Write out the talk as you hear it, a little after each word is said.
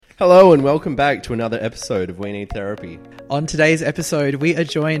Hello and welcome back to another episode of We Need Therapy. On today's episode, we are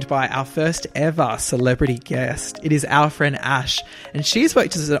joined by our first ever celebrity guest. It is our friend Ash, and she's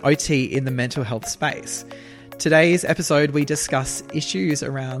worked as an OT in the mental health space. Today's episode, we discuss issues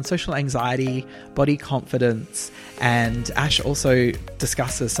around social anxiety, body confidence, and Ash also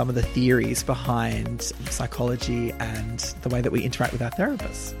discusses some of the theories behind psychology and the way that we interact with our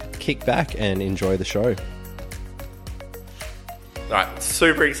therapists. Kick back and enjoy the show. All right,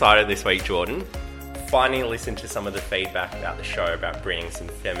 super excited this week, Jordan. Finally listened to some of the feedback about the show about bringing some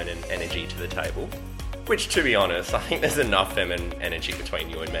feminine energy to the table. Which, to be honest, I think there's enough feminine energy between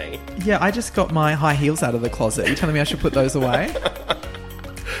you and me. Yeah, I just got my high heels out of the closet. Are you telling me I should put those away?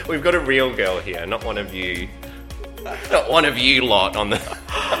 We've got a real girl here, not one of you lot on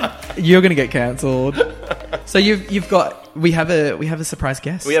the... You're going to get cancelled. So we have a surprise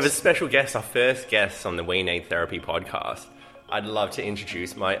guest. We have a special guest, our first guest on the We Need Therapy podcast. I'd love to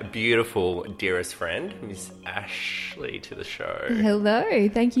introduce my beautiful, dearest friend, Miss Ashley, to the show. Hello,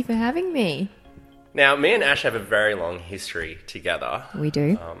 thank you for having me. Now, me and Ash have a very long history together. We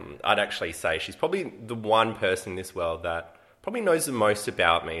do. I'd actually say she's probably the one person in this world that probably knows the most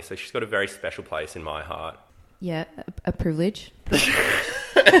about me, so she's got a very special place in my heart. Yeah, a privilege. Or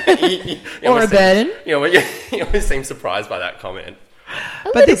a burden. You always seem surprised by that comment.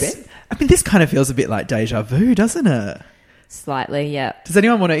 But this kind of feels a bit like deja vu, doesn't it? Slightly, yeah. Does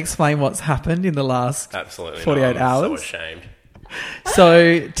anyone want to explain what's happened in the last Absolutely 48 hours? I'm so ashamed.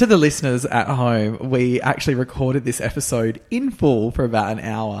 So, to the listeners at home, we actually recorded this episode in full for about an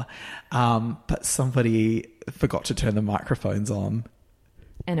hour, but somebody forgot to turn the microphones on.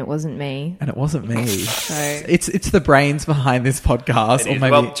 And it wasn't me. So it's the brains behind this podcast. Or maybe...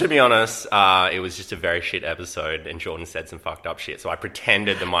 Well, to be honest, it was just a very shit episode and Jordan said some fucked up shit. So I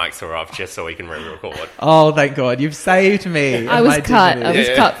pretended the mics were off just so we can re-record. Oh, thank God. You've saved me. I was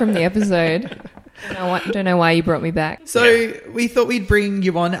cut from the episode. I don't know why you brought me back. So we thought we'd bring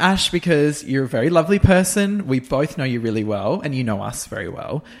you on, Ash, because you're a very lovely person. We both know you really well and you know us very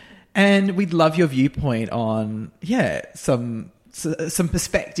well. And we'd love your viewpoint on, some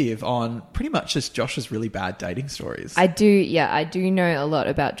perspective on pretty much just Josh's really bad dating stories. I do know a lot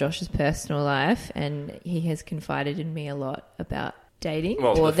about Josh's personal life, and he has confided in me a lot about dating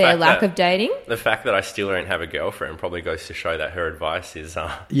or their lack of dating. The fact that I still don't have a girlfriend probably goes to show that her advice is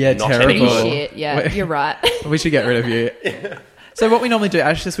not terrible. any shit. Yeah, you're right. We should get rid of you. So what we normally do,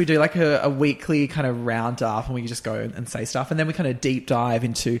 Ash, is we do like a weekly kind of roundup and we just go and say stuff, and then we kind of deep dive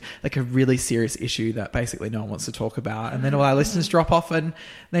into like a really serious issue that basically no one wants to talk about, and then all our listeners drop off and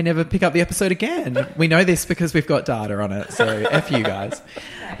they never pick up the episode again. We know this because we've got data on it, so F you guys.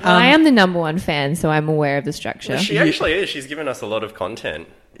 I am the number one fan, so I'm aware of the structure. She actually is. She's given us a lot of content.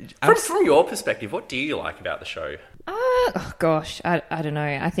 From your perspective, what do you like about the show? Oh gosh, I don't know.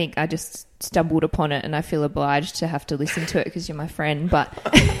 I think I just stumbled upon it and I feel obliged to have to listen to it because you're my friend. But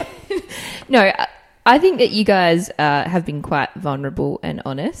no, I think that you guys have been quite vulnerable and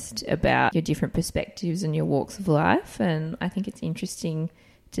honest about your different perspectives and your walks of life. And I think it's interesting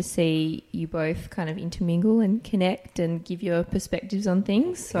to see you both kind of intermingle and connect and give your perspectives on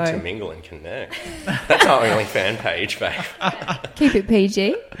things. So Intermingle and connect. That's our only fan page, babe. Keep it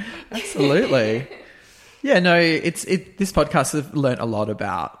PG. Absolutely. Yeah, no, this podcast has learnt a lot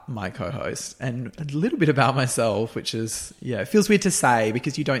about my co-host and a little bit about myself, which is, it feels weird to say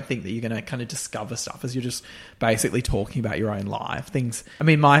because you don't think that you're going to kind of discover stuff as you're just basically talking about your own life.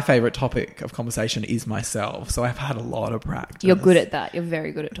 My favourite topic of conversation is myself, so I've had a lot of practice. You're good at that. You're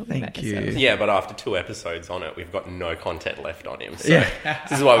very good at talking about yourself. Thank you. Yeah, but after 2 episodes on it, we've got no content left on him. So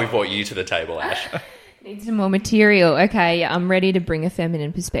this is why we brought you to the table, Ash. Need some more material. Okay, yeah, I'm ready to bring a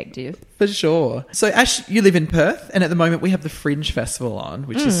feminine perspective. For sure. So, Ash, you live in Perth, and at the moment we have the Fringe Festival on,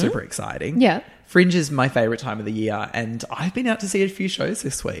 which is super exciting. Yeah. Fringe is my favourite time of the year, and I've been out to see a few shows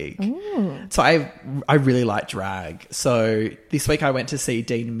this week. Ooh. So I really like drag. So this week I went to see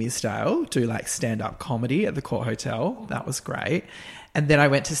Dean Misdale do like stand-up comedy at the Court Hotel. That was great. And then I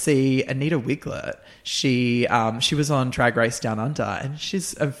went to see Anita Wiglet. She was on Drag Race Down Under, and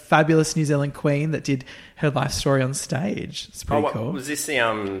she's a fabulous New Zealand queen that did her life story on stage. It's pretty cool. Was this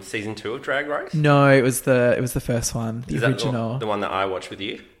the season 2 of Drag Race? No, it was the first one, the original. The one that I watched with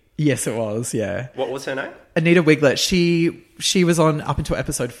you? Yes, it was. Yeah. What was her name? Anita Wiglet. She was on up until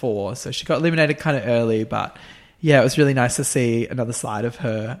episode 4, so she got eliminated kind of early, but. Yeah, it was really nice to see another side of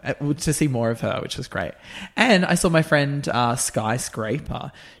her, to see more of her, which was great. And I saw my friend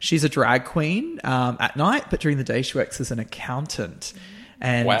Skyscraper. She's a drag queen at night, but during the day she works as an accountant.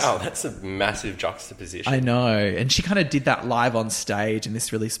 And wow, that's a massive juxtaposition. I know. And she kind of did that live on stage in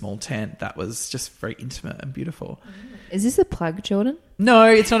this really small tent that was just very intimate and beautiful. Is this a plug, Jordan? No,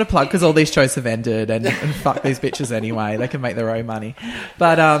 it's not a plug because all these shows have ended and fuck these bitches anyway. They can make their own money.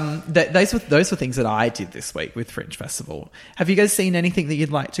 But those were things that I did this week with Fringe Festival. Have you guys seen anything that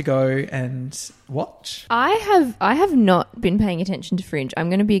you'd like to go and watch? I have not been paying attention to Fringe. I'm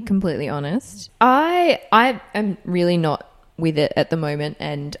going to be completely honest. I am really not with it at the moment,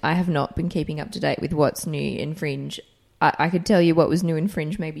 and I have not been keeping up to date with what's new in Fringe. I could tell you what was new in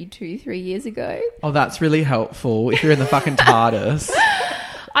Fringe maybe 2-3 years ago. Oh, that's really helpful if you're in the fucking TARDIS.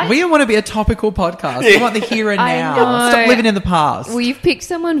 We want to be a topical podcast. We want the here and now. Stop living in the past. Well, you've picked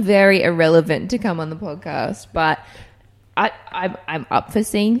someone very irrelevant to come on the podcast, but I'm up for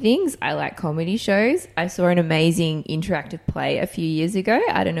seeing things. I like comedy shows. I saw an amazing interactive play a few years ago.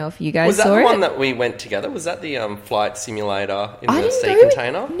 I don't know if you guys saw it. Was that the one that we went together? Was that the flight simulator in the sea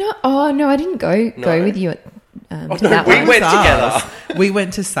container? No, I didn't go with you to that we one. went together. We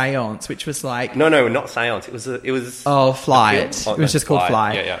went to Seance, which was like... No, not Seance. It was... Oh, Flight. It was just called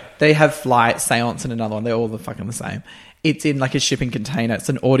Flight. Yeah. They have Flight, Seance, and another one. They're all fucking the same. It's in like a shipping container. It's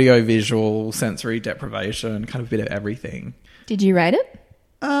an audio-visual, sensory deprivation, kind of a bit of everything. Did you rate it?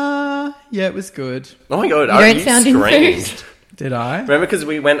 Yeah, it was good. Oh my God. You don't sound enthused. Did I? Remember because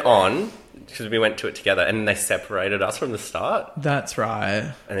we went to it together and they separated us from the start. That's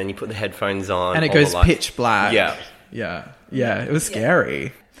right. And then you put the headphones on. And it goes pitch black. Yeah. Yeah, it was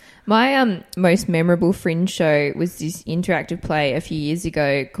scary. My most memorable Fringe show was this interactive play a few years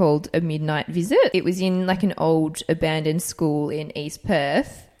ago called A Midnight Visit. It was in like an old abandoned school in East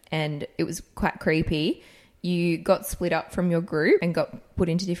Perth, and it was quite creepy. You got split up from your group and got put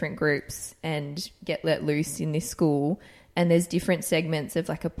into different groups and get let loose in this school. And there's different segments of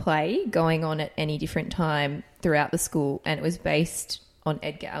like a play going on at any different time throughout the school. And it was based on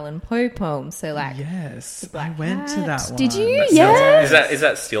Edgar Allan Poe poems. So like, yes, I went to that one. Did you? Yeah. Is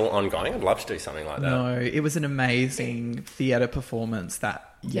that still ongoing? I'd love to do something like that. No, it was an amazing theatre performance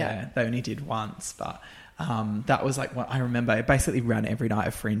that they only did once, but that was like what I remember. It basically ran every night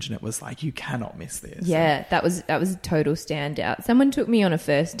of Fringe, and it was like you cannot miss this. Yeah, that was a total standout. Someone took me on a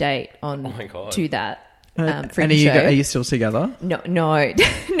first date to that. And are you still together? No.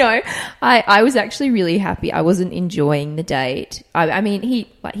 I was actually really happy. I wasn't enjoying the date. I mean,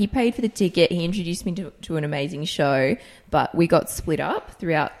 he paid for the ticket. He introduced me to an amazing show, but we got split up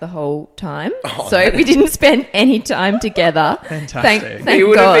throughout the whole time. So we didn't spend any time together. Fantastic. Thank he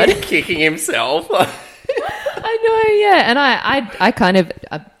would God. have been kicking himself. I know, yeah, and I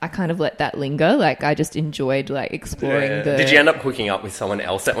kind of let that linger. Like I just enjoyed like exploring the. Did you end up hooking up with someone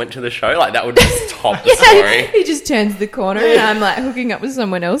else that went to the show? Like that would just top the story. He just turns the corner and I'm like hooking up with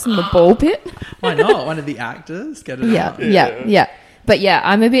someone else in the ball pit. Why not? One of the actors get it out. Yeah. But yeah,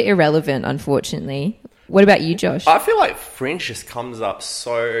 I'm a bit irrelevant, unfortunately. What about you, Josh? I feel like Fringe just comes up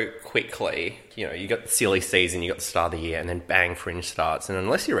so quickly. You know, you got the silly season, you got the start of the year, and then bang, Fringe starts. And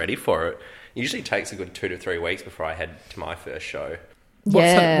unless you're ready for it, it usually takes a good 2 to 3 weeks before I head to my first show.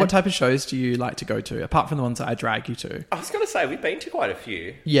 What type of shows do you like to go to, apart from the ones that I drag you to? I was going to say, we've been to quite a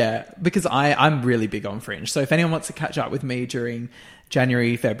few. Yeah, because I'm really big on Fringe. So if anyone wants to catch up with me during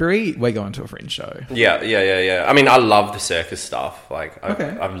January, February, we're going to a Fringe show. Yeah. I mean, I love the circus stuff. Like,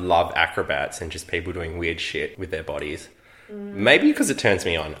 I love acrobats and just people doing weird shit with their bodies. Maybe because it turns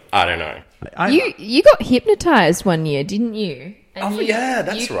me on. I don't know. You got hypnotized one year, didn't you?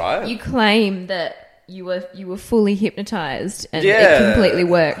 That's right. You claim that you were fully hypnotized and it completely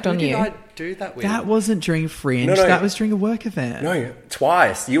worked on you. Who did I do that with? That wasn't during Fringe. No. That was during a work event. No,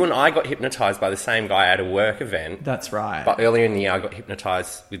 twice. You and I got hypnotized by the same guy at a work event. That's right. But earlier in the year, I got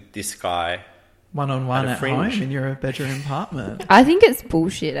hypnotized with this guy. One-on-one at Fringe. home in your bedroom apartment. I think it's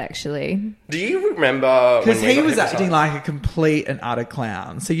bullshit, actually. Do you remember when Because he was hypnotized? acting like a complete and utter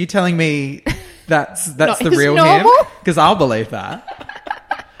clown. So you're telling me that's Not the his real normal? him? Because I'll believe that.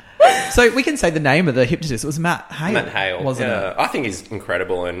 So we can say the name of the hypnotist. It was Matt Hale. Wasn't it? I think he's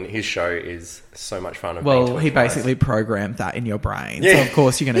incredible, and his show is so much fun. Well, he basically programmed that in your brain. So of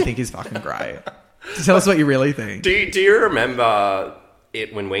course you're going to think he's fucking great. So tell us what you really think. Do you remember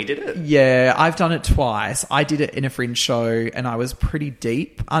it when we did it? Yeah, I've done it twice. I did it in a Fringe show and I was pretty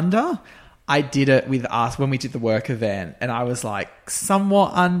deep under. I did it with us when we did the work event and I was like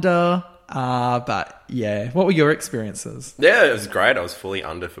somewhat under. But yeah, what were your experiences? Yeah, it was great. I was fully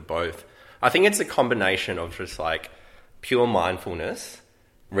under for both. I think it's a combination of just like pure mindfulness,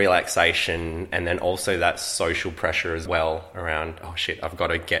 relaxation, and then also that social pressure as well around, oh shit, I've got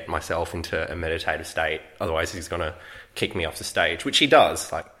to get myself into a meditative state. Otherwise he's going to kick me off the stage, which he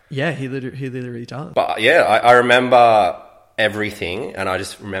does. Like, yeah, he literally does. But yeah, I remember everything, and I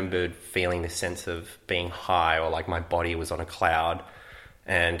just remembered feeling this sense of being high, or like my body was on a cloud.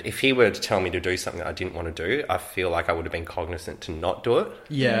 And if he were to tell me to do something that I didn't want to do, I feel like I would have been cognizant to not do it.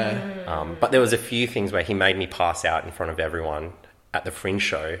 Yeah. But there was a few things where he made me pass out in front of everyone at the Fringe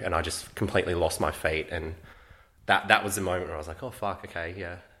show, and I just completely lost my feet. And that was the moment where I was like, oh, fuck, okay,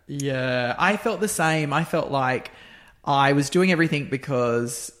 yeah. Yeah, I felt the same. I felt like I was doing everything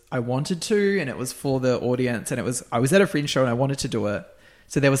because I wanted to, and it was for the audience, and I was at a Fringe show and I wanted to do it.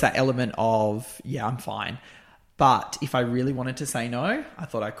 So there was that element of, yeah, I'm fine. But if I really wanted to say no, I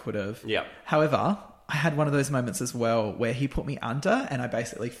thought I could have. Yeah. However, I had one of those moments as well where he put me under and I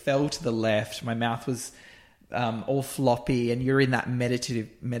basically fell to the left. My mouth was all floppy, and you're in that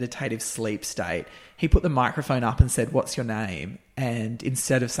meditative sleep state. He put the microphone up and said, "What's your name?" And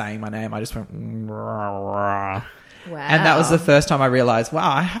instead of saying my name, I just went, "Wow." And that was the first time I realized,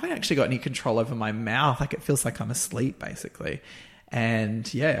 wow, I haven't actually got any control over my mouth. Like, it feels like I'm asleep, basically.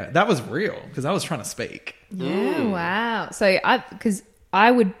 And yeah, that was real because I was trying to speak. Yeah, wow. So because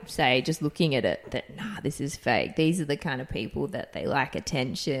I would say, just looking at it, that this is fake. These are the kind of people that they like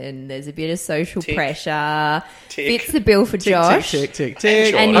attention. There's a bit of social pressure. Tick. Fits the bill for Josh. Tick.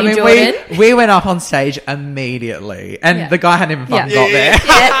 And you, I mean, Jordan? we went up on stage immediately, and the guy hadn't even fucking got there.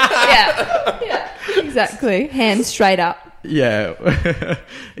 Yeah, exactly. Hands straight up. Yeah,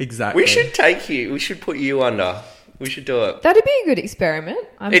 exactly. We should take you. We should put you under. We should do it. That'd be a good experiment.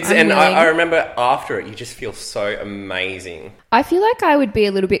 I remember after it, you just feel so amazing. I feel like I would be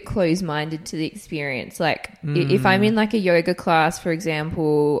a little bit closed-minded to the experience. Like, if I'm in like a yoga class, for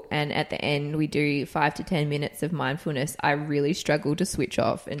example, and at the end we do 5 to 10 minutes of mindfulness, I really struggle to switch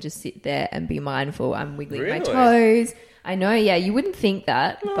off and just sit there and be mindful. I'm wiggling my toes. I know, yeah, you wouldn't think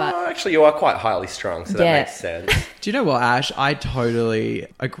that, but... Actually, you are quite highly strung, so that makes sense. Do you know what, Ash? I totally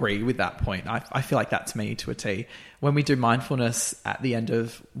agree with that point. I feel like that's me to a T. When we do mindfulness at the end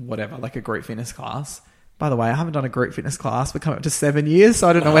of whatever, like a group fitness class... By the way, I haven't done a group fitness class. We're coming up to 7 years, so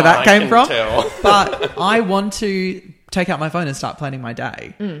I don't know where that came from. But I want to take out my phone and start planning my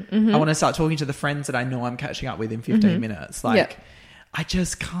day. I want to start talking to the friends that I know I'm catching up with in 15 minutes. I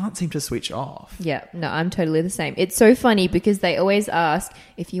just can't seem to switch off. Yeah, no, I'm totally the same. It's so funny because they always ask,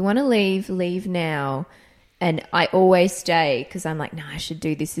 if you want to leave now. And I always stay because I'm like, no, I should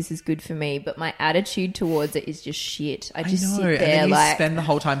do this. This is good for me. But my attitude towards it is just shit. I just sit there, and then you spend the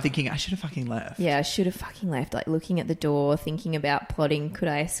whole time thinking, I should have fucking left. Yeah, I should have fucking left. Like, looking at the door, thinking about plotting, could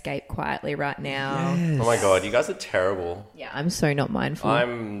I escape quietly right now? Yes. Oh my God, you guys are terrible. Yeah, I'm so not mindful.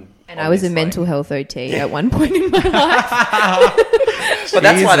 And I was a mental health OT at one point in my life. But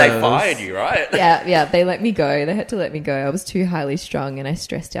that's why they fired you, right? Yeah, they let me go. They had to let me go. I was too highly strung and I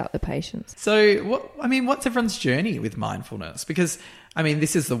stressed out the patients. So, what's everyone's journey with mindfulness? Because,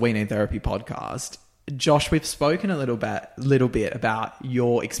 this is the We Need Therapy podcast. Josh, we've spoken a little bit about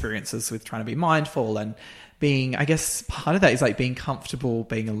your experiences with trying to be mindful and being, I guess, part of that is like being comfortable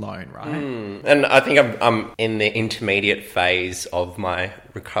being alone, right? And I think I'm in the intermediate phase of my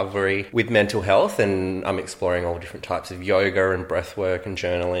recovery with mental health, and I'm exploring all different types of yoga and breath work and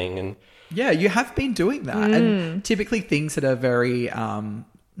journaling. And yeah, you have been doing that. And typically things that are very,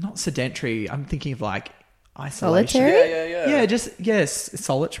 not sedentary, I'm thinking of like isolation. Solitary? Yeah,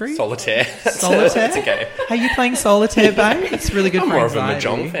 solitary. Solitaire. Solitaire? That's okay. Are you playing solitaire, babe? It's really good I'm for more anxiety.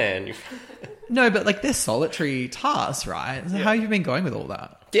 of a Mahjong fan. No, but like they're solitary tasks, right? So how have you been going with all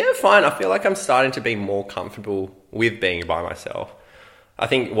that? Yeah, fine. I feel like I'm starting to be more comfortable with being by myself. I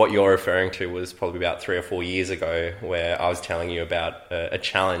think what you're referring to was probably about 3 or 4 years ago where I was telling you about a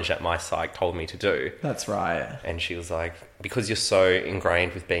challenge that my psych told me to do. That's right. And she was like, because you're so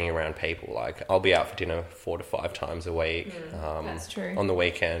ingrained with being around people, like I'll be out for dinner 4 to 5 times a week. That's true. On the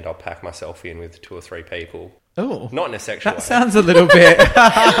weekend, I'll pack myself in with 2 or 3 people. Oh, not in a sexual way. That sounds a little bit...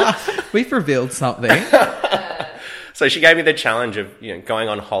 We've revealed something. So she gave me the challenge of going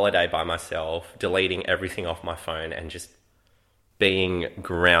on holiday by myself, deleting everything off my phone and just being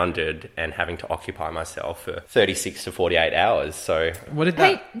grounded and having to occupy myself for 36 to 48 hours. So what did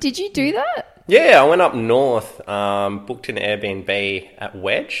that... Hey, did you do that? Yeah, I went up north, booked an Airbnb at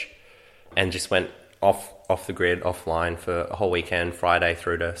Wedge and just went off the grid, offline for a whole weekend, Friday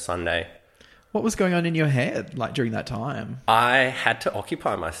through to Sunday. What was going on in your head like during that time? I had to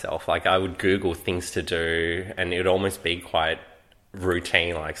occupy myself. Like I would Google things to do and it would almost be quite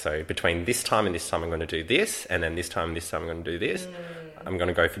routine. Like, so between this time and this time I'm going to do this, and then this time and this time I'm going to do this. I'm going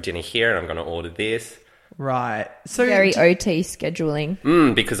to go for dinner here and I'm going to order this. Right. So very OT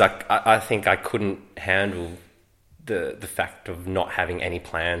scheduling. Because I think I couldn't handle the fact of not having any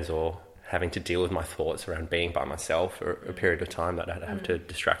plans or having to deal with my thoughts around being by myself for a period of time that I'd have to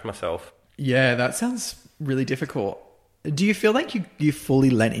distract myself. Yeah, that sounds really difficult. Do you feel like you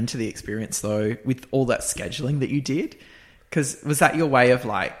fully lent into the experience though with all that scheduling that you did? Because was that your way of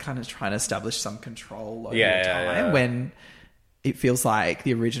like kind of trying to establish some control over your time when it feels like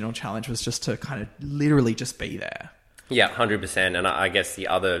the original challenge was just to kind of literally just be there? Yeah, 100%. And I guess the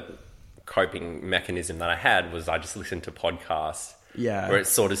other coping mechanism that I had was I just listened to podcasts. Yeah. Where it's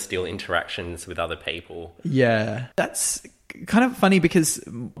sort of still interactions with other people. Yeah. That's kind of funny because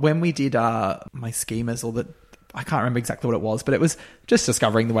when we did my schemas, I can't remember exactly what it was, but it was just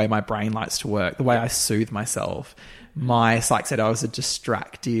discovering the way my brain likes to work, the way I soothe myself. My psych said I was a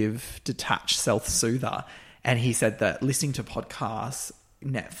distractive, detached self-soother. And he said that listening to podcasts,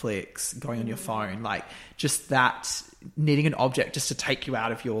 Netflix, going on your phone, like just that needing an object just to take you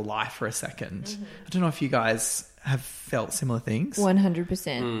out of your life for a second. Mm-hmm. I don't know if you guys have felt similar things.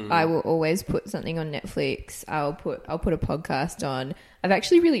 100%. I will always put something on Netflix. I'll put a podcast on. I've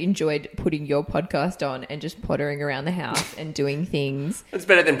actually really enjoyed putting your podcast on and just pottering around the house and doing things. It's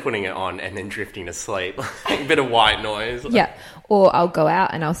better than putting it on and then drifting to sleep. Like a bit of white noise. Yeah. Or I'll go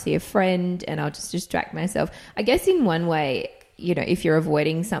out and I'll see a friend and I'll just distract myself. I guess in one way, you know, if you're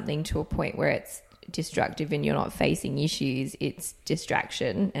avoiding something to a point where it's destructive and you're not facing issues, it's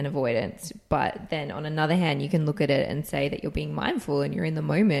distraction and avoidance. But then on another hand, you can look at it and say that you're being mindful and you're in the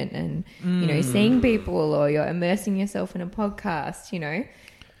moment and, you know, seeing people, or you're immersing yourself in a podcast, you know.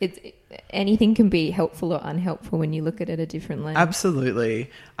 Anything can be helpful or unhelpful when you look at it a different lens. Absolutely.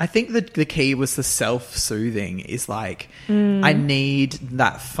 I think that the key was the self-soothing is like, I need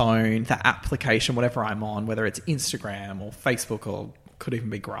that phone, that application, whatever I'm on, whether it's Instagram or Facebook or could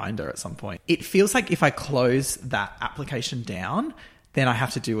even be Grindr at some point. It feels like if I close that application down, then I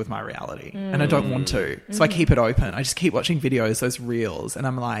have to deal with my reality and I don't want to. So I keep it open. I just keep watching videos, those reels, and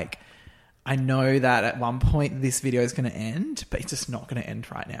I'm like, I know that at one point this video is going to end, but it's just not going to end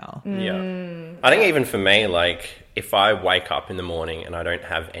right now. Yeah. I think even for me, like if I wake up in the morning and I don't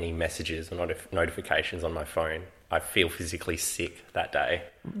have any messages or notifications on my phone, I feel physically sick that day.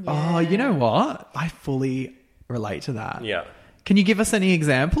 Yeah. Oh, you know what? I fully relate to that. Yeah. Can you give us any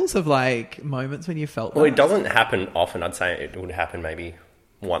examples of like moments when you felt that? Well, it doesn't happen often. I'd say it would happen maybe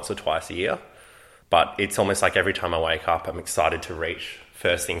once or twice a year. But it's almost like every time I wake up, I'm excited to reach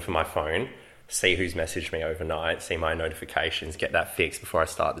first thing for my phone, see who's messaged me overnight, see my notifications, get that fixed before I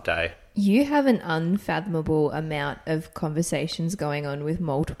start the day. You have an unfathomable amount of conversations going on with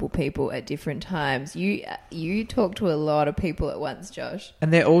multiple people at different times. You talk to a lot of people at once, Josh.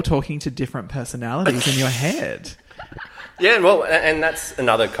 And they're all talking to different personalities in your head. Yeah, well, and that's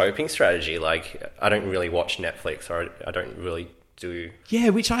another coping strategy. Like, I don't really watch Netflix, or I don't really do... Yeah,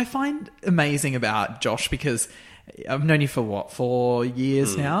 which I find amazing about Josh, because I've known you for 4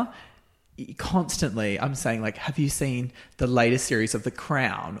 years now. Constantly, I'm saying, like, have you seen the latest series of The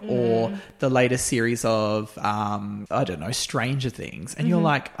Crown or the latest series of, I don't know, Stranger Things? And you're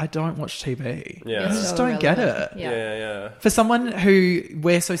like, I don't watch TV. Yeah. I just don't get it. Yeah. For someone who,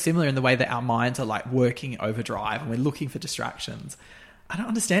 we're so similar in the way that our minds are like working overdrive and we're looking for distractions, I don't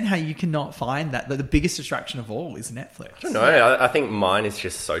understand how you cannot find that the biggest distraction of all is Netflix. I don't know. I think mine is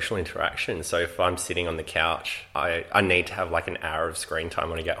just social interaction. So if I'm sitting on the couch, I need to have like an hour of screen time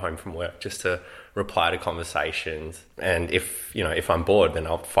when I get home from work just to reply to conversations. And if I'm bored, then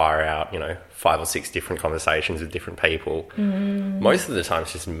I'll fire out, 5 or 6 different conversations with different people. Most of the time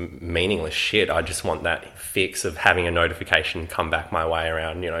it's just meaningless shit. I just want that fix of having a notification come back my way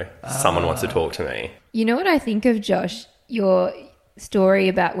around, someone wants to talk to me. You know what I think of, Josh? Your story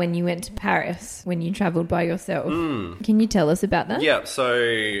about when you went to Paris, when you travelled by yourself. Can you tell us about that? Yeah,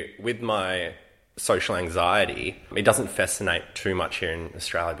 so with my social anxiety, it doesn't fascinate too much here in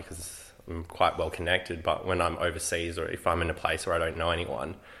Australia because I'm quite well connected, but when I'm overseas or if I'm in a place where I don't know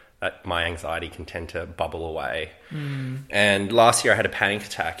anyone, my anxiety can tend to bubble away. And last year I had a panic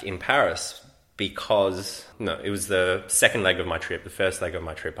attack in Paris because, it was the second leg of my trip. The first leg of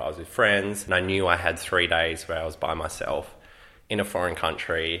my trip I was with friends, and I knew I had 3 days where I was by myself in a foreign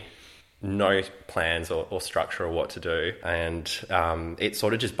country, no plans or structure or what to do. And it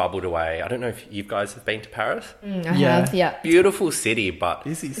sort of just bubbled away. I don't know if you guys have been to Paris. I have, yeah. Beautiful city, but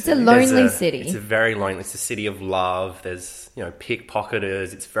it's a lonely city. It's a very lonely, it's a city of love. There's,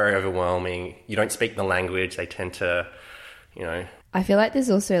 pickpocketers. It's very overwhelming. You don't speak the language. They tend to, I feel like there's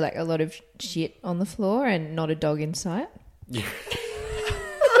also like a lot of shit on the floor and not a dog in sight. Yeah.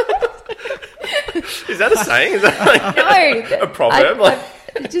 Is that a saying? Is that a proverb?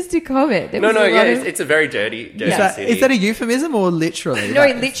 Just a comment. It's a very dirty city. Is that a euphemism or literally? No,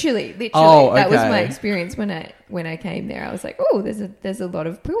 literally. Oh, okay. That was my experience when I came there. I was like, oh, there's a lot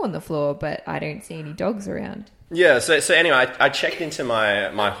of poo on the floor, but I don't see any dogs around. Yeah, so anyway, I checked into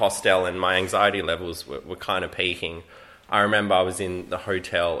my hostel and my anxiety levels were kind of peaking. I remember I was in the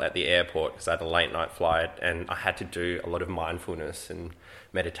hotel at the airport because I had a late night flight, and I had to do a lot of mindfulness and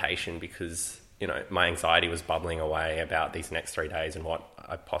meditation because, you know, my anxiety was bubbling away about these next 3 days and what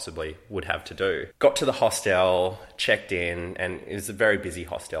I possibly would have to do. Got to the hostel, checked in, and it was a very busy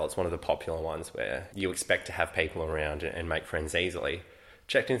hostel. It's one of the popular ones where you expect to have people around and make friends easily.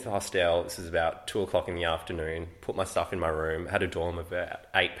 Checked into the hostel. This is about 2:00 in the afternoon. Put my stuff in my room. Had a dorm of about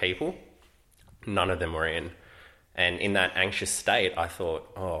 8 people. None of them were in. And in that anxious state, I thought,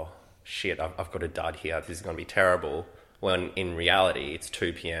 oh, shit, I've got a dud here. This is going to be terrible. When in reality, it's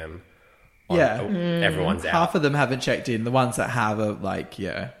 2 p.m. Everyone's out. Half of them haven't checked in. The ones that have are like,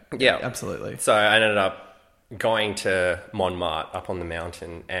 yeah, absolutely. So I ended up going to Montmartre up on the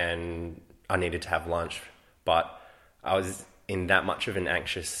mountain, and I needed to have lunch. But I was in that much of an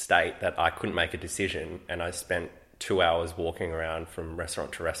anxious state that I couldn't make a decision, and I spent 2 hours walking around from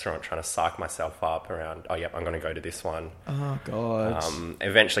restaurant to restaurant trying to psych myself up around, oh, yep, I'm going to go to this one. Oh, God.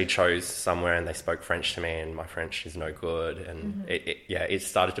 Eventually chose somewhere, and they spoke French to me, and my French is no good. And it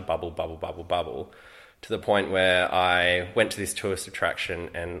started to bubble to the point where I went to this tourist attraction,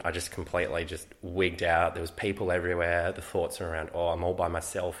 and I just completely just wigged out. There was people everywhere. The thoughts were around, oh, I'm all by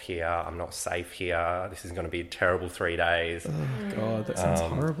myself here. I'm not safe here. This is going to be a terrible 3 days. Oh, God, that sounds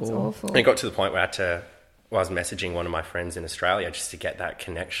horrible. It's awful. And it got to the point where I was messaging one of my friends in Australia just to get that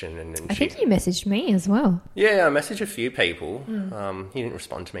connection. And I think you messaged me as well. Yeah, I messaged a few people. He didn't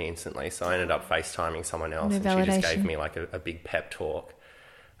respond to me instantly, so I ended up FaceTiming someone else, and she just gave me like a big pep talk.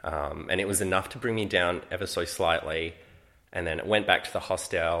 And it was enough to bring me down ever so slightly. And then it went back to the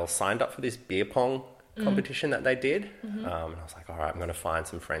hostel, signed up for this beer pong competition that they did. And I was like, all right, I'm going to find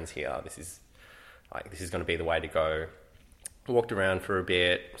some friends here. This is going to be the way to go. I walked around for a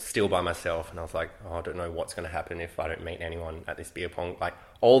bit, still by myself, and I was like, oh, I don't know what's going to happen if I don't meet anyone at this beer pong. Like,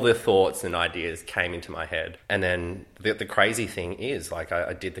 all the thoughts and ideas came into my head. And then the crazy thing is, like,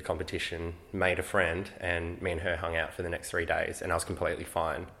 I did the competition, made a friend, and me and her hung out for the next 3 days, and I was completely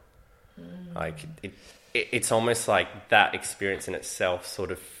fine. Like, it's almost like that experience in itself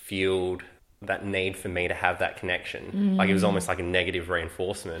sort of fueled that need for me to have that connection. Like, it was almost like a negative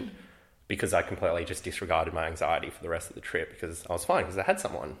reinforcement, because I completely just disregarded my anxiety for the rest of the trip because I was fine because I had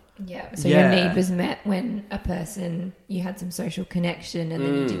someone. Yeah. So your need was met when you had some social connection, and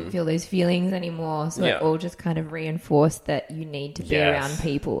then you didn't feel those feelings anymore. So it all just kind of reinforced that you need to be around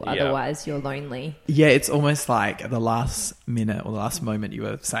people. Otherwise you're lonely. Yeah. It's almost like the last minute or the last moment you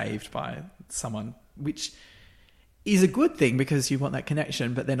were saved by someone, which is a good thing because you want that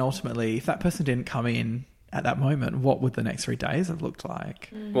connection. But then ultimately, if that person didn't come in at that moment, what would the next 3 days have looked like?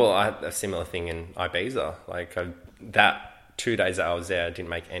 Well, I had a similar thing in Ibiza. Like, that 2 days that I was there, I didn't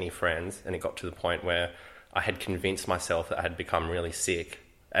make any friends, and it got to the point where I had convinced myself that I had become really sick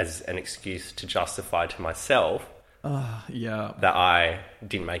as an excuse to justify to myself that I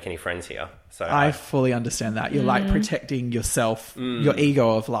didn't make any friends here. So I fully understand that. You're like protecting yourself, your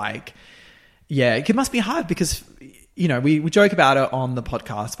ego of like, it must be hard because, you know, we joke about it on the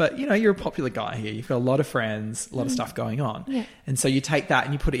podcast, but, you know, you're a popular guy here. You've got a lot of friends, a lot of stuff going on. Yeah. And so you take that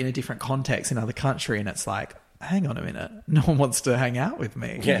and you put it in a different context in another country, and it's like, hang on a minute. No one wants to hang out with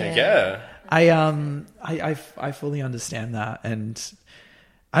me. Yeah. I fully understand that. And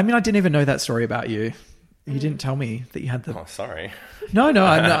I mean, I didn't even know that story about you. You didn't tell me that you had the... Oh, sorry. No,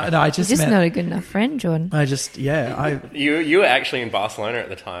 I just You're just not a good enough friend, Jordan. You were actually in Barcelona at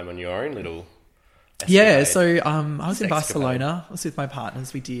the time on your own little... Yeah, so I was in Barcelona. I was with my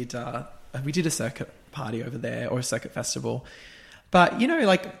partners. We did a circuit party over there, or a circuit festival. But, you know,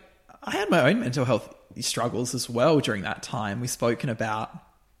 like, I had my own mental health struggles as well during that time. We've spoken about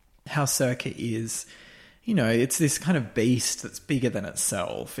how circuit is, you know, it's this kind of beast that's bigger than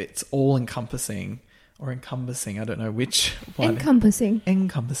itself. It's all encompassing. Or encompassing, I don't know which one.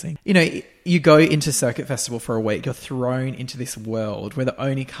 Encompassing. You know, you go into Circuit Festival for a week, you're thrown into this world where the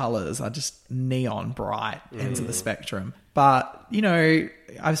only colours are just neon bright ends of the spectrum. But, you know,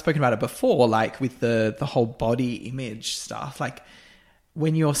 I've spoken about it before, like with the whole body image stuff. Like,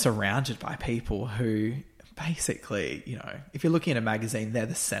 when you're surrounded by people who basically, you know, if you're looking at a magazine, they're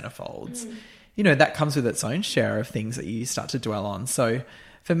the centerfolds. You know, that comes with its own share of things that you start to dwell on. So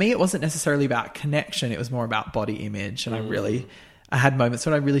for me, it wasn't necessarily about connection. It was more about body image. And I had moments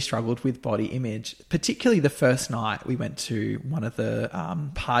when I really struggled with body image, particularly the first night we went to one of the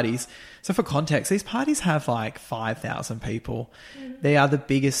parties. So for context, these parties have like 5,000 people. They are the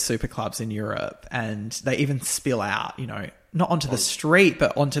biggest super clubs in Europe, and they even spill out, you know, not onto the street,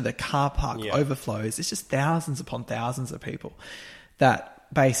 but onto the car park overflows. It's just thousands upon thousands of people that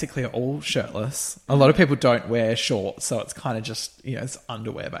basically are all shirtless. A lot of people don't wear shorts, so it's kind of just, you know, it's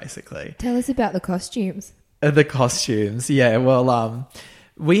underwear basically. Tell us about the costumes. The costumes, yeah. Well,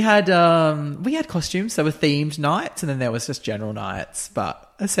 we had costumes. There were themed nights, and then there was just general nights.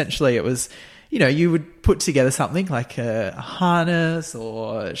 But essentially, it was, you would put together something like a harness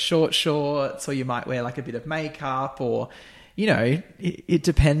or short shorts, or you might wear like a bit of makeup, or it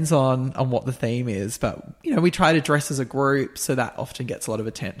depends on what the theme is. But we try to dress as a group, so that often gets a lot of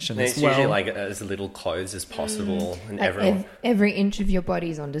attention And as it's well. usually like as little clothes as possible, and Like everyone, every inch of your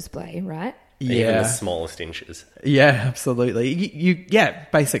body's on display, right? even the smallest inches. Yeah, absolutely. Yeah,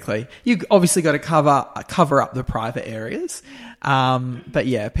 basically, you obviously got to cover up the private areas. But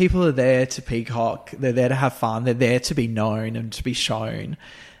yeah, people are there to peacock. They're there to have fun. They're there to be known and to be shown.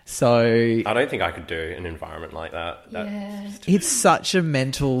 So I don't think I could do an environment like that. it's such a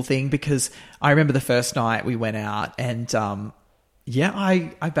mental thing, because I remember the first night we went out, and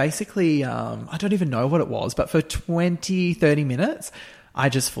I basically I don't even know what it was, but for 20-30 minutes I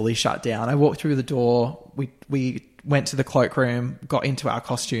just fully shut down. I walked through the door, we went to the cloakroom, got into our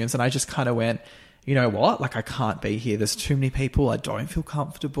costumes, and I just kind of went, you know what, like, I can't be here. There's too many people. I don't feel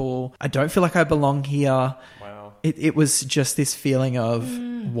comfortable. I don't feel like I belong here. Wow. It was just this feeling of,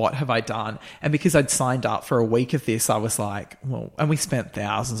 what have I done? And because I'd signed up for a week of this, I was like, well, and we spent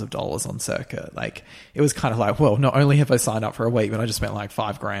thousands of dollars on circuit. Like, it was kind of like, well, not only have I signed up for a week, but I just spent like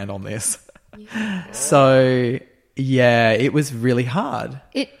 $5,000 on this. Yeah. So yeah, it was really hard.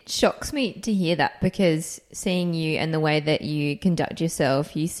 It shocks me to hear that, because seeing you and the way that you conduct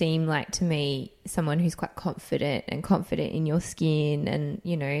yourself, you seem like, to me, someone who's quite confident in your skin and,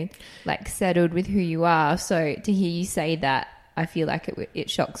 like, settled with who you are. So to hear you say that, I feel like it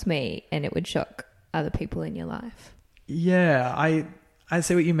shocks me, and it would shock other people in your life. Yeah, I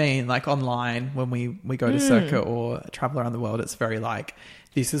see what you mean. Like, online, when we go to circuit or travel around the world, it's very like,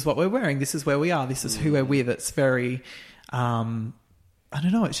 this is what we're wearing, this is where we are, this is who we're with. It's very, I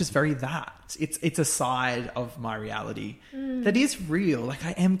don't know, it's just very that. It's a side of my reality that is real. Like,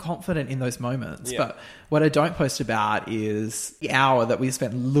 I am confident in those moments. Yeah. But what I don't post about is the hour that we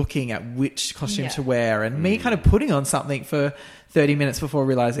spent looking at which costume to wear, and me kind of putting on something for 30 minutes before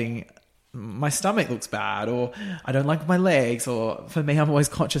realising my stomach looks bad, or I don't like my legs, or for me, I'm always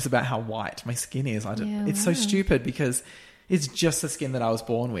conscious about how white my skin is. It's so stupid, because it's just the skin that I was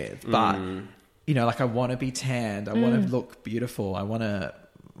born with. But, like, I want to be tanned. I want to look beautiful. I want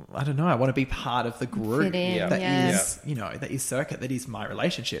to be part of the group that is circuit, that is my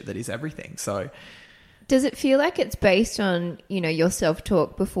relationship, that is everything. So does it feel like it's based on, your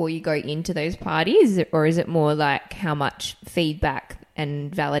self-talk before you go into those parties, or is it more like how much feedback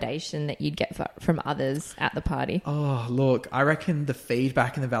and validation that you'd get from others at the party? Oh, look, I reckon the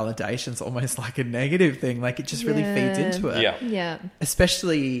feedback and the validation's almost like a negative thing. Like, it just really feeds into it. Yeah.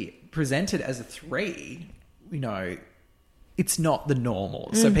 Especially presented as a 3, it's not the normal.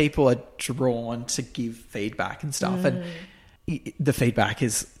 So people are drawn to give feedback and stuff. And the feedback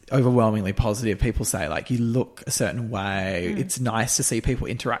is overwhelmingly positive. People say, like, you look a certain way. It's nice to see people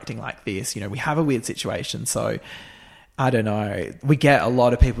interacting like this. We have a weird situation. So I don't know. We get a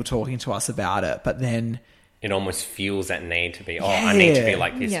lot of people talking to us about it, but then It almost fuels that need to be, I need to be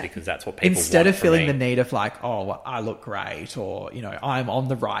like this because that's what people instead want of feeling from the me. need of like, I look great, or, I'm on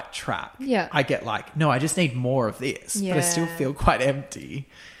the right track. Yeah. I get like, no, I just need more of this, but I still feel quite empty.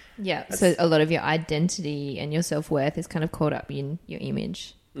 Yeah. So a lot of your identity and your self-worth is kind of caught up in your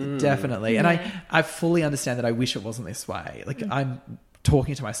image. Definitely. And I fully understand that. I wish it wasn't this way. Like I'm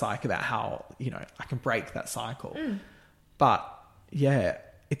talking to my psych about how, I can break that cycle. But yeah,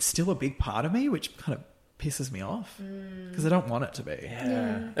 it's still a big part of me, which kind of pisses me off because I don't want it to be.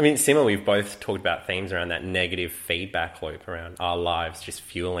 Yeah. I mean, Sima, we've both talked about themes around that negative feedback loop around our lives just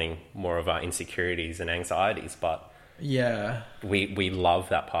fueling more of our insecurities and anxieties. But yeah, we love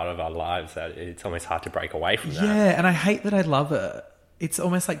that part of our lives that it's almost hard to break away from that. Yeah, and I hate that I love it. It's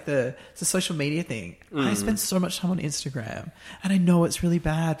almost like it's a social media thing. I spend so much time on Instagram and I know it's really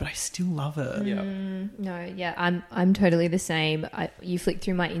bad, but I still love it. Yeah. No, yeah, I'm totally the same. You flick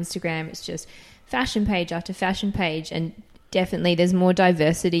through my Instagram, it's just fashion page after fashion page, and definitely there's more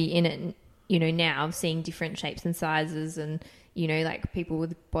diversity in it. Now I'm seeing different shapes and sizes and, like people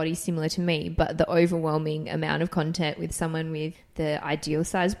with bodies similar to me, but the overwhelming amount of content with someone with the ideal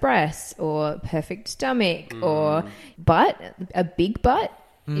size breasts or perfect stomach or butt, a big butt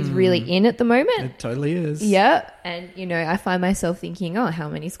is really in at the moment. It totally is. Yeah. And, I find myself thinking, how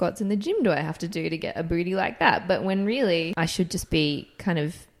many squats in the gym do I have to do to get a booty like that? But when really I should just be kind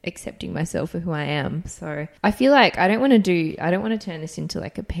of accepting myself for who I am. So I feel like I don't want to turn this into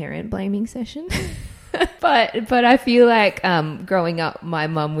like a parent blaming session. But I feel like growing up, my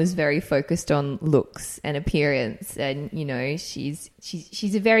mum was very focused on looks and appearance, and you know, she's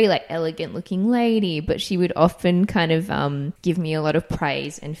a very like elegant looking lady, but she would often kind of give me a lot of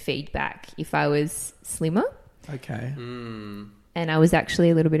praise and feedback if I was slimmer. Okay. And I was actually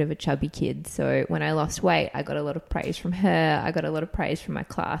a little bit of a chubby kid, so when I lost weight, I got a lot of praise from her. I got a lot of praise from my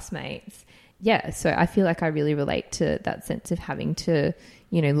classmates. Yeah, so I feel like I really relate to that sense of having to,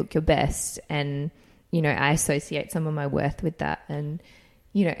 you know, look your best, and you know, I associate some of my worth with that, and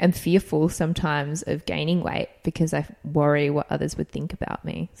you know, am fearful sometimes of gaining weight because I worry what others would think about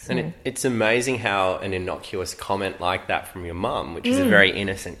me. So. And it's amazing how an innocuous comment like that from your mum, which is a very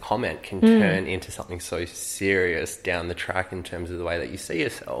innocent comment, can turn into something so serious down the track in terms of the way that you see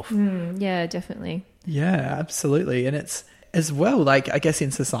yourself. Yeah, definitely. Yeah, absolutely. And it's as well, like, I guess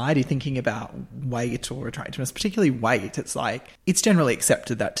in society, thinking about weight or attractiveness, particularly weight, it's like, it's generally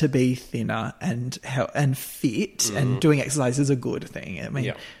accepted that to be thinner and fit and doing exercise is a good thing. I mean,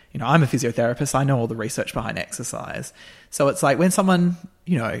 you know, I'm a physiotherapist. I know all the research behind exercise. So it's like when someone,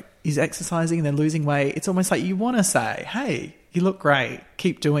 you know, is exercising and they're losing weight, it's almost like you want to say, hey, you look great.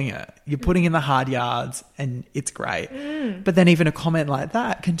 Keep doing it. You're putting in the hard yards and it's great. But then even a comment like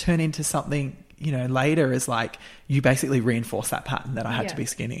that can turn into something, you know, later is like you basically reinforce that pattern that I had to be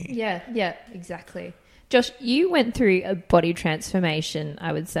skinny. Yeah, exactly. Josh, you went through a body transformation,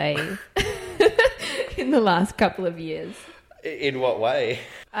 I would say, in the last couple of years. In what way?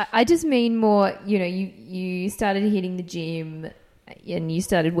 I just mean more, you know, you started hitting the gym and you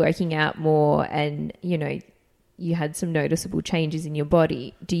started working out more, and, you know, you had some noticeable changes in your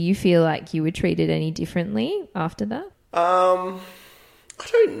body. Do you feel like you were treated any differently after that? I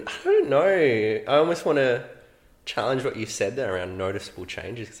don't know. I almost want to challenge what you said there around noticeable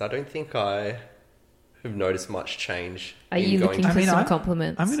changes, because I don't think I have noticed much change. Are you looking for some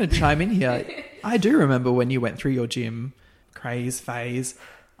compliments? I'm going to chime in here. I do remember when you went through your gym craze phase.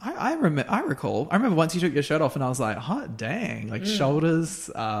 I remember once you took your shirt off and I was like, hot dang, like shoulders,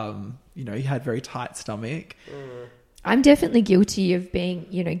 you know, you had very tight stomach. I'm definitely guilty of being,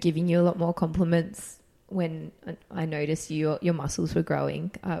 you know, giving you a lot more compliments when I noticed your muscles were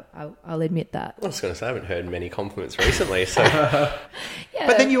growing. I'll admit that. I was going to say, I haven't heard many compliments recently. So, yeah.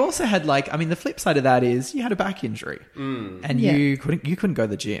 But then you also had, like, I mean, the flip side of that is you had a back injury and you couldn't go to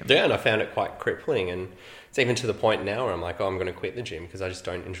the gym. Yeah, and I found it quite crippling, and it's even to the point now where I'm like, oh, I'm going to quit the gym because I just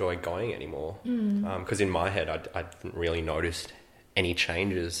don't enjoy going anymore. Because in my head, I didn't really notice any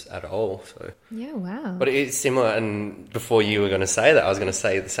changes at all. So yeah, wow. But it's similar, and before you were going to say that, I was going to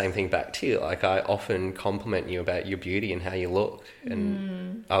say the same thing back to you. Like, I often compliment you about your beauty and how you look,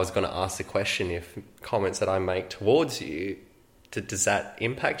 and I was going to ask the question, if comments that I make towards you, does that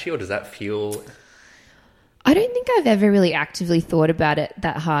impact you, or does that feel... I don't think I've ever really actively thought about it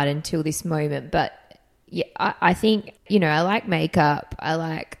that hard until this moment, but yeah, I think, you know, I like makeup, I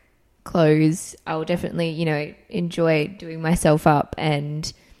like clothes. I'll definitely, you know, enjoy doing myself up,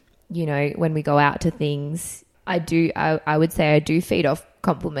 and, you know, when we go out to things, I would say I do feed off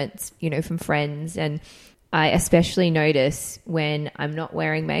compliments, you know, from friends, and I especially notice when I'm not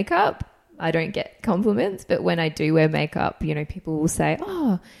wearing makeup, I don't get compliments, but when I do wear makeup, you know, people will say,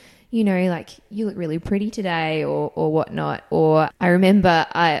 oh, you know, like, you look really pretty today, or whatnot. Or I remember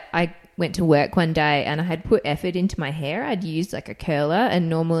I went to work one day and I had put effort into my hair. I'd used like a curler, and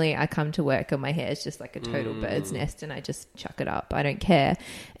normally I come to work and my hair is just like a total bird's nest and I just chuck it up. I don't care.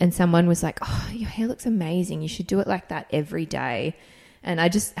 And someone was like, oh, your hair looks amazing. You should do it like that every day. And I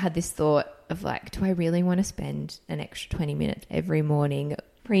just had this thought of like, do I really want to spend an extra 20 minutes every morning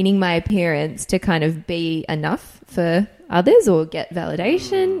preening my appearance to kind of be enough for others or get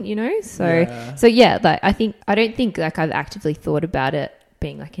validation, you know? So yeah, like, I don't think like I've actively thought about it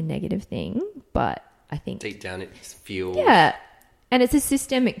being like a negative thing, but I think deep down it feels... Yeah. And it's a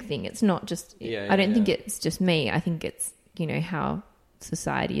systemic thing. It's not just... I don't think it's just me. I think it's, you know, how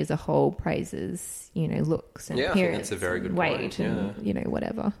society as a whole praises, you know, looks and appearance, I think that's a very good weight point. and, you know,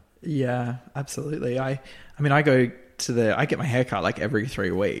 whatever. Yeah, absolutely. I mean, I get my hair cut like every 3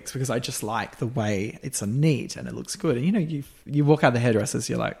 weeks because I just like the way it's neat and it looks good. And, you know, you walk out of the hairdressers,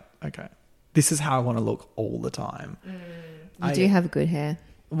 you're like, okay, this is how I want to look all the time. You do have good hair.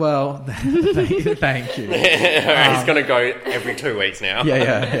 Well, thank you. He's going to go every 2 weeks now.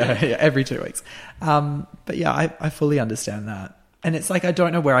 Yeah, every 2 weeks. But yeah, I fully understand that. And it's like, I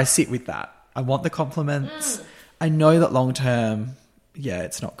don't know where I sit with that. I want the compliments. I know that long term, yeah,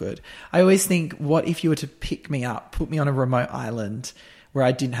 it's not good. I always think, what if you were to pick me up, put me on a remote island where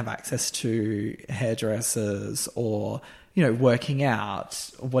I didn't have access to hairdressers or working out,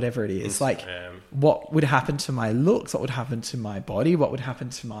 or whatever it is. Like, what would happen to my looks? What would happen to my body? What would happen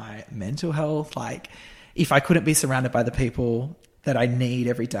to my mental health? Like, if I couldn't be surrounded by the people that I need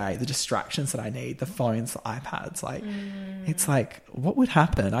every day, the distractions that I need, the phones, the iPads, like, it's like, what would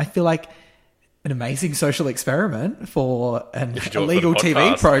happen? I feel like an amazing social experiment for an illegal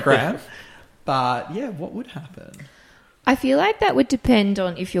TV program. But yeah, what would happen? I feel like that would depend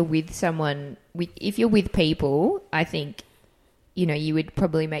on if you're with someone. If you're with people, I think, you would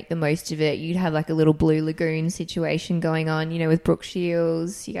probably make the most of it. You'd have like a little Blue Lagoon situation going on, with Brooke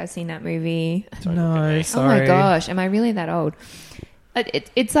Shields. You guys seen that movie? No, sorry. Oh my gosh, am I really that old?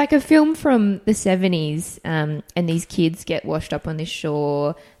 It's like a film from the 70s, and these kids get washed up on this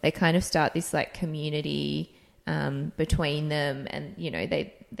shore. They kind of start this like community between them, and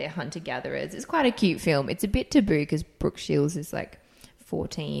they're hunter-gatherers. It's quite a cute film. It's a bit taboo because Brooke Shields is like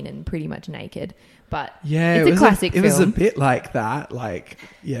 14 and pretty much naked, but it's a classic film. It was a bit like that, like,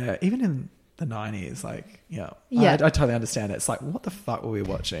 yeah, even in the 90s, like, I totally understand it. It's like, what the fuck were we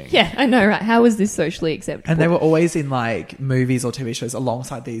watching? Yeah, I know, right? How was this socially acceptable? And they were always in like movies or TV shows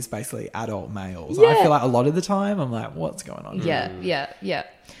alongside these basically adult males. Yeah. I feel like a lot of the time I'm like, what's going on? Yeah.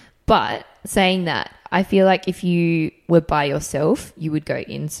 But saying that, I feel like if you were by yourself, you would go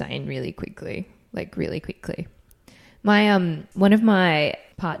insane really quickly. My one of my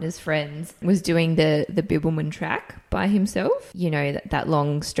partner's friends was doing the Bibbulmun track by himself. That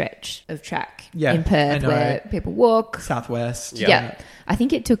long stretch of track in Perth where people walk. Southwest. Yeah. I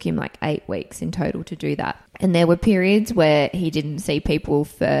think it took him like 8 weeks in total to do that. And there were periods where he didn't see people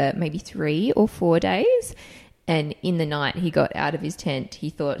for maybe 3 or 4 days. And in the night, he got out of his tent.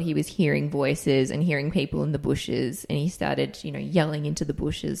 He thought he was hearing voices and hearing people in the bushes. And he started, yelling into the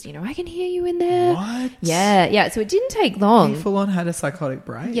bushes, I can hear you in there. What? Yeah. So it didn't take long. He full on had a psychotic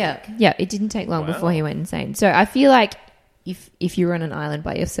break. Yeah. It didn't take long before he went insane. So I feel like if you were on an island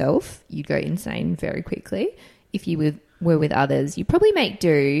by yourself, you'd go insane very quickly. If you were with others, you'd probably make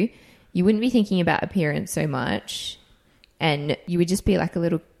do. You wouldn't be thinking about appearance so much. And you would just be like a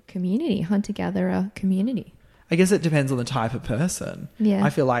little community, hunter-gatherer community. I guess it depends on the type of person. Yeah.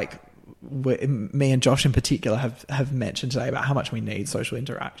 I feel like me and Josh in particular have mentioned today about how much we need social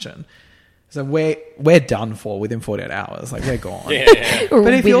interaction. So we're done for within 48 hours. Like, we're gone. Yeah.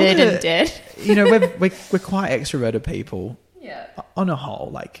 But if you're and dead. We're quite extroverted people. Yeah. On a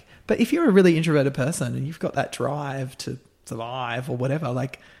whole, like, but if you're a really introverted person and you've got that drive to survive or whatever,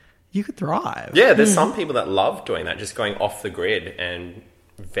 like, you could thrive. Yeah, there's some people that love doing that, just going off the grid and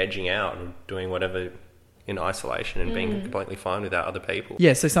vegging out and doing whatever in isolation and being completely fine without other people.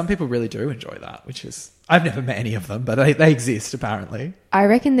 Yeah, so some people really do enjoy that, which is... I've never met any of them, but they exist, apparently. I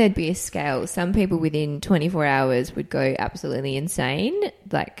reckon there'd be a scale. Some people within 24 hours would go absolutely insane,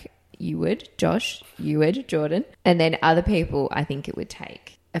 like you would, Josh, you would, Jordan. And then other people, I think it would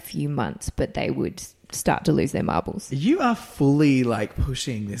take a few months, but they would start to lose their marbles. You are fully like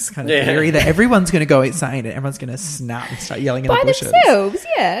pushing this kind of theory that everyone's going to go insane and everyone's going to snap and start yelling in the bushes. By themselves,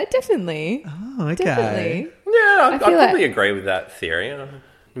 yeah, definitely. Oh, okay. Definitely. Yeah, I probably agree with that theory.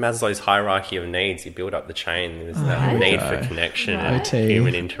 Maslow's hierarchy of needs, you build up the chain. There's that need for connection and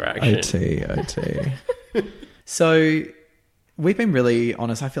human interaction. OT. So we've been really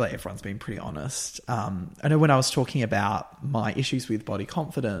honest. I feel like everyone's been pretty honest. I know when I was talking about my issues with body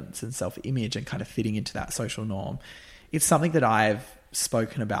confidence and self-image and kind of fitting into that social norm, it's something that I've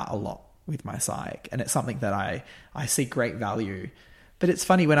spoken about a lot with my psych, and it's something that I see great value. But it's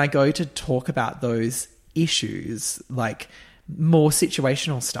funny, when I go to talk about those issues, like more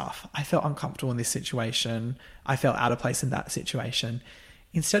situational stuff, I felt uncomfortable in this situation. I felt out of place in that situation.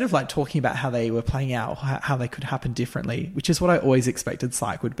 Instead of like talking about how they were playing out, how they could happen differently, which is what I always expected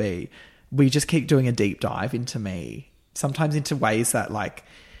psych would be, we just keep doing a deep dive into me, sometimes into ways that like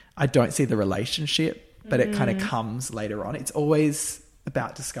I don't see the relationship, but it kind of comes later on. It's always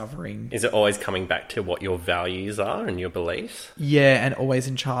about discovering. Is it always coming back to what your values are and your beliefs? Yeah, and always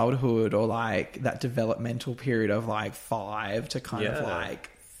in childhood or like that developmental period of like 5 to kind of like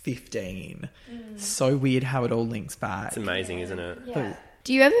 15. So weird how it all links back. It's amazing, isn't it? Yeah.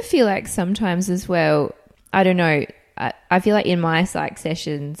 Do you ever feel like sometimes as well, I don't know, I feel like in my psych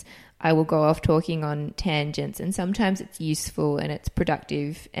sessions, I will go off talking on tangents, and sometimes it's useful and it's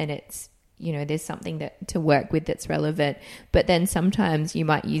productive and it's, you know, there's something that to work with that's relevant. But then sometimes you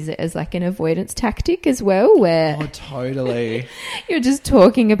might use it as like an avoidance tactic as well, where totally you're just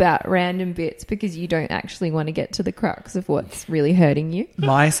talking about random bits because you don't actually want to get to the crux of what's really hurting you.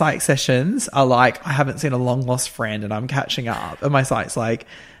 My psych sessions are like, I haven't seen a long lost friend and I'm catching up, and my psych's like,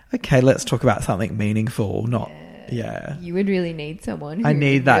 okay, let's talk about something meaningful, not Yeah. You would really need someone who I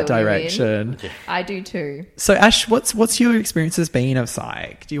need would that reel you in. direction. I do too. So Ash, what's your experiences been of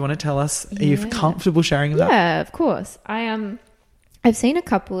psych? Do you want to tell us? Are you Yeah. comfortable sharing that? Yeah, of course. I've seen a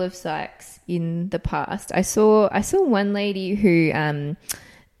couple of psychs in the past. I saw one lady who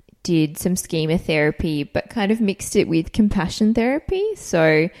did some schema therapy, but kind of mixed it with compassion therapy.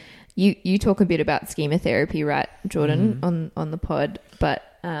 So you talk a bit about schema therapy, right, Jordan, on the pod? But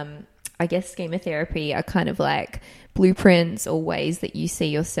I guess schema therapy are kind of like blueprints or ways that you see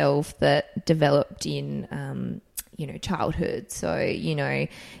yourself that developed in childhood. So,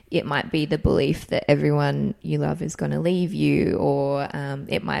 it might be the belief that everyone you love is going to leave you, or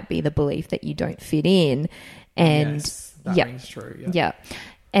it might be the belief that you don't fit in. And Yes, that rings true. yeah.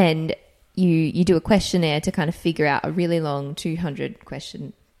 And you do a questionnaire to kind of figure out a really long 200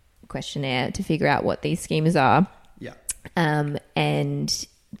 question questionnaire to figure out what these schemas are. Yeah. And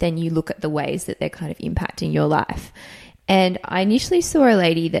then you look at the ways that they're kind of impacting your life. And I initially saw a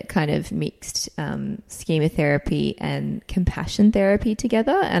lady that kind of mixed schema therapy and compassion therapy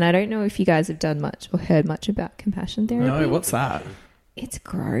together. And I don't know if you guys have done much or heard much about compassion therapy. No, what's that? It's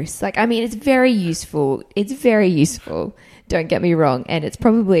gross. It's very useful. It's very useful. Don't get me wrong. And it's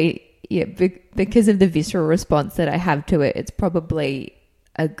probably, because of the visceral response that I have to it, it's probably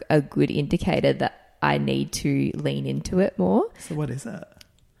a good indicator that I need to lean into it more. So what is it?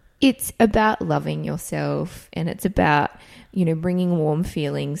 It's about loving yourself, and it's about, bringing warm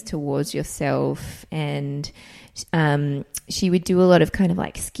feelings towards yourself. And she would do a lot of kind of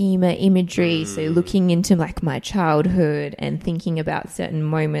like schema imagery. So looking into like my childhood and thinking about certain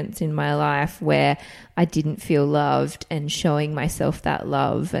moments in my life where I didn't feel loved and showing myself that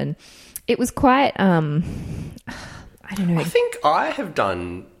love. And it was quite, I don't know. I think I have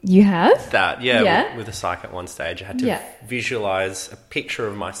done You have? that, Yeah. with a psych at one stage. I had to visualize a picture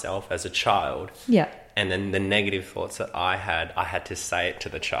of myself as a child. Yeah. And then the negative thoughts that I had to say it to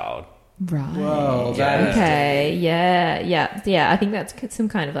the child. Right. Whoa, that is Okay. Yeah. I think that's some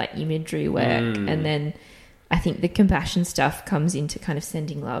kind of like imagery work. And then I think the compassion stuff comes into kind of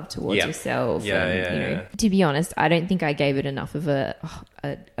sending love towards Yeah. yourself. Yeah, and, yeah. To be honest, I don't think I gave it enough of a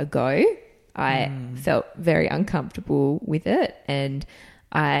go. I felt very uncomfortable with it, and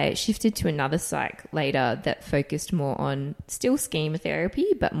I shifted to another psych later that focused more on still schema therapy,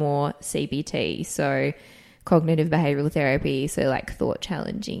 but more CBT, so cognitive behavioral therapy, so like thought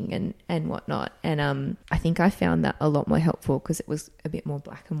challenging and whatnot. And I think I found that a lot more helpful because it was a bit more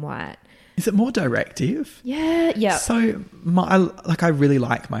black and white. Is it more directive? Yeah. So I really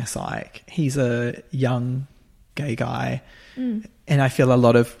like my psych. He's a young gay guy, and I feel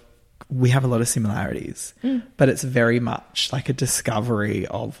we have a lot of similarities, but it's very much like a discovery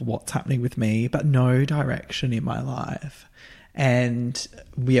of what's happening with me, but no direction in my life. And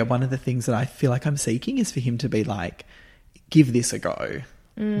one of the things that I feel like I'm seeking is for him to be like, give this a go.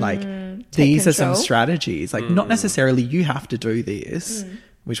 Like, these are some control. strategies. Like, not necessarily you have to do this,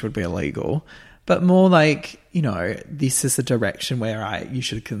 which would be illegal, but more like, this is a direction where you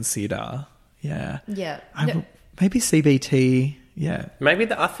should consider. Yeah. Yeah. Maybe CBT. Yeah.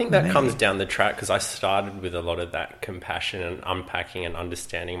 I think that comes down the track because I started with a lot of that compassion and unpacking and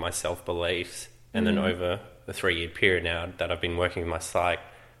understanding my self-beliefs. And then over the 3-year period now that I've been working with my psych,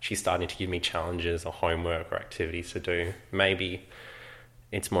 she's starting to give me challenges or homework or activities to do. Maybe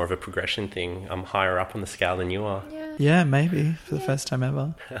it's more of a progression thing. I'm higher up on the scale than you are. Yeah, maybe for the first time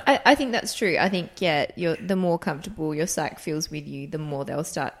ever. I think that's true. I think, the more comfortable your psych feels with you, the more they'll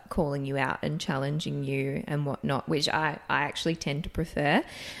start calling you out and challenging you and whatnot, which I actually tend to prefer.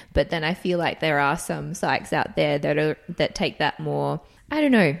 But then I feel like there are some psychs out there that take that more, I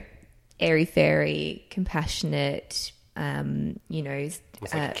don't know, airy-fairy, compassionate,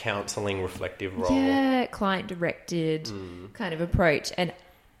 It's like a counselling, reflective role. yeah, client-directed kind of approach. And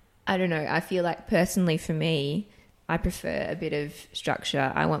I don't know, I feel like personally for me, I prefer a bit of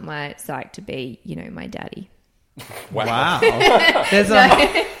structure. I want my psych to be, my daddy. Wow. There's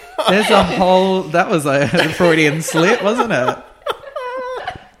a whole, that was a Freudian slip, wasn't it?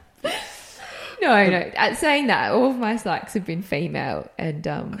 No. Saying that, all of my psychs have been female. And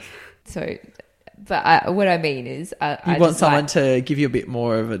what I mean is... I want just someone to give you a bit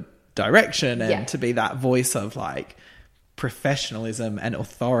more of a direction and Yeah. to be that voice of like professionalism and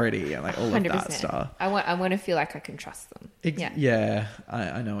authority and like all of that stuff. I want to feel like I can trust them. Yeah,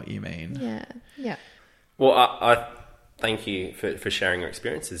 I know what you mean. Yeah. Well, I thank you for sharing your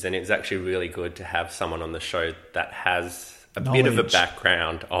experiences. And it's actually really good to have someone on the show that has a bit of a Knowledge.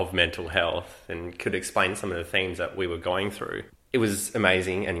 background of mental health and could explain some of the themes that we were going through. It was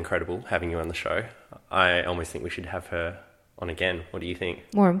amazing and incredible having you on the show. I almost think we should have her on again. What do you think?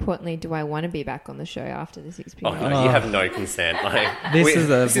 More importantly, do I want to be back on the show after this Oh, experience? no, you have no consent. Like, This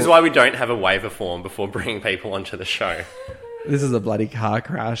this is why we don't have a waiver form before bringing people onto the show. This is a bloody car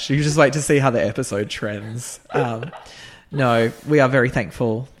crash. You just wait to see how the episode trends. No, we are very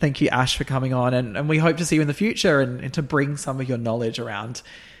thankful. Thank you, Ash, for coming on. And we hope to see you in the future and to bring some of your knowledge around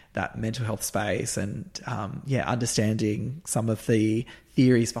that mental health space and, understanding some of the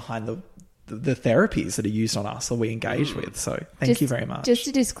theories behind the therapies that are used on us or we engage with. So thank you very much. Just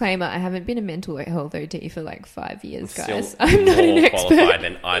a disclaimer, I haven't been a mental health OT for like 5 years, guys. Still I'm not an more expert. qualified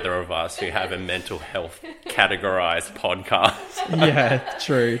than either of us who have a mental health categorized podcast. Yeah,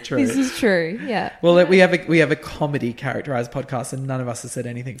 true. This is true, yeah. Well, we have a comedy characterized podcast and none of us has said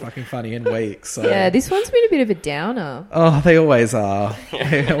anything fucking funny in weeks. So. Yeah, this one's been a bit of a downer. Oh, they always are.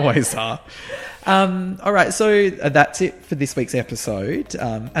 They always are. All right, so that's it for this week's episode.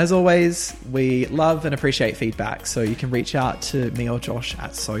 As always, we love and appreciate feedback, so you can reach out to me or Josh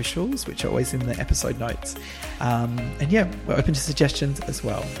at socials, which are always in the episode notes. We're open to suggestions as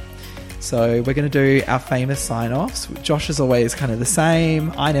well. So we're going to do our famous sign-offs. Josh is always kind of the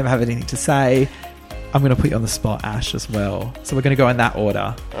same. I never have anything to say. I'm going to put you on the spot, Ash, as well. So we're going to go in that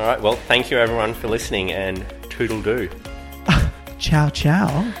order. All right, well, thank you everyone for listening and toodle-doo. Ciao,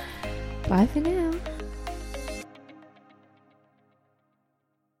 ciao. Bye for now.